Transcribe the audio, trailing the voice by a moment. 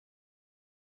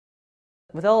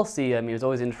With LSE, I was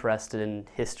always interested in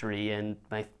history, and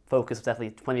my focus was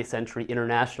definitely 20th century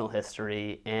international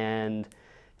history. And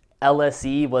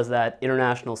LSE was that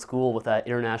international school with that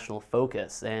international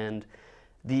focus. And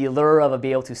the allure of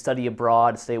being able to study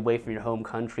abroad, stay away from your home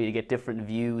country, to get different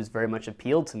views very much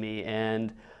appealed to me.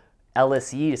 And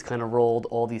LSE just kind of rolled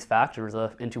all these factors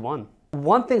into one.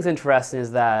 One thing's interesting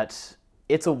is that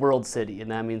it's a world city, and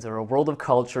that means there are a world of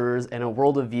cultures and a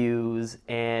world of views,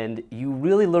 and you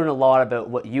really learn a lot about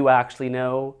what you actually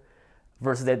know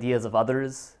versus the ideas of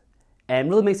others, and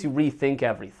really makes you rethink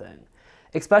everything.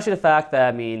 Especially the fact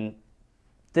that,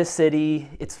 this city,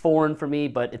 it's foreign for me,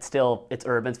 but it's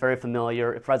urban, it's very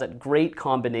familiar. It provides a great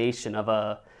combination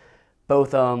of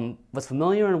both what's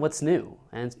familiar and what's new,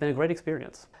 and it's been a great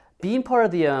experience. Being part of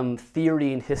the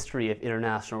theory and history of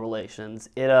international relations,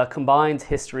 it combines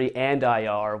history and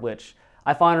IR, which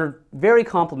I find are very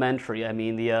complementary.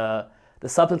 The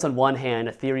substance on one hand,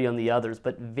 a theory on the others,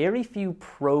 but very few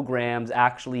programs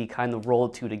actually kind of roll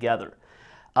the two together.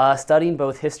 Studying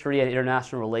both history and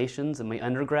international relations in my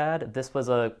undergrad, this was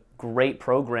a great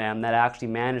program that actually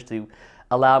managed to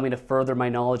allow me to further my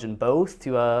knowledge in both,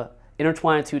 to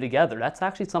intertwine the two together. That's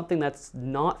actually something that's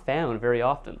not found very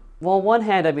often. Well, on one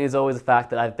hand, is always the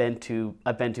fact that I've been to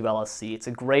LSE. It's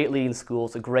a great leading school.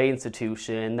 It's a great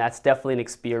institution. That's definitely an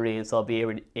experience I'll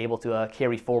be able to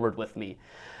carry forward with me.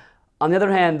 On the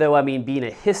other hand, though, being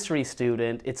a history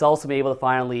student, it's also been able to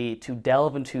finally to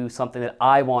delve into something that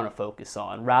I want to focus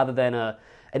on, rather than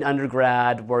an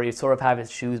undergrad where you sort of have to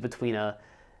choose between a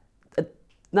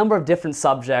number of different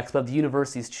subjects, but the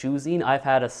university's choosing. I've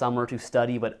had a summer to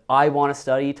study what I want to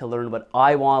study, to learn what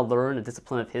I want to learn, a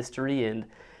discipline of history, and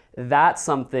that's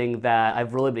something that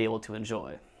I've really been able to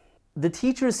enjoy. The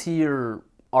teachers here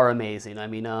are amazing.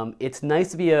 It's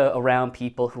nice to be around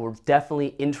people who are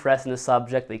definitely interested in the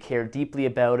subject, they care deeply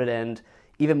about it, and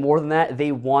even more than that,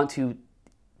 they want to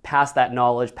pass that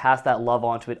knowledge, pass that love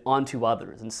onto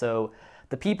others. And so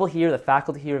the people here, the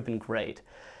faculty here have been great.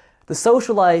 The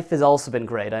social life has also been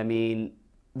great.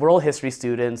 We're all history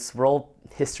students, we're all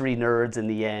history nerds in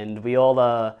the end. We all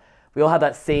have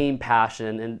that same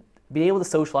passion, and being able to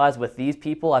socialize with these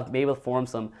people, I've been able to form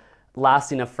some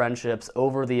lasting enough friendships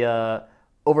over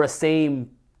a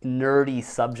same nerdy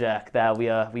subject that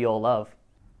we all love.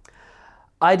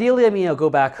 Ideally, I'll go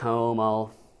back home,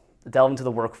 I'll delve into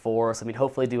the workforce,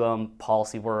 hopefully do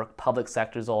policy work, public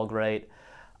sector is all great.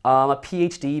 A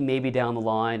PhD maybe down the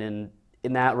line, and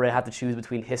in that way I have to choose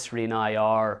between history and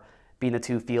IR, being the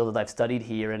two fields that I've studied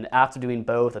here, and after doing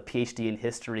both, a PhD in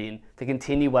history, and to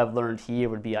continue what I've learned here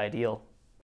would be ideal.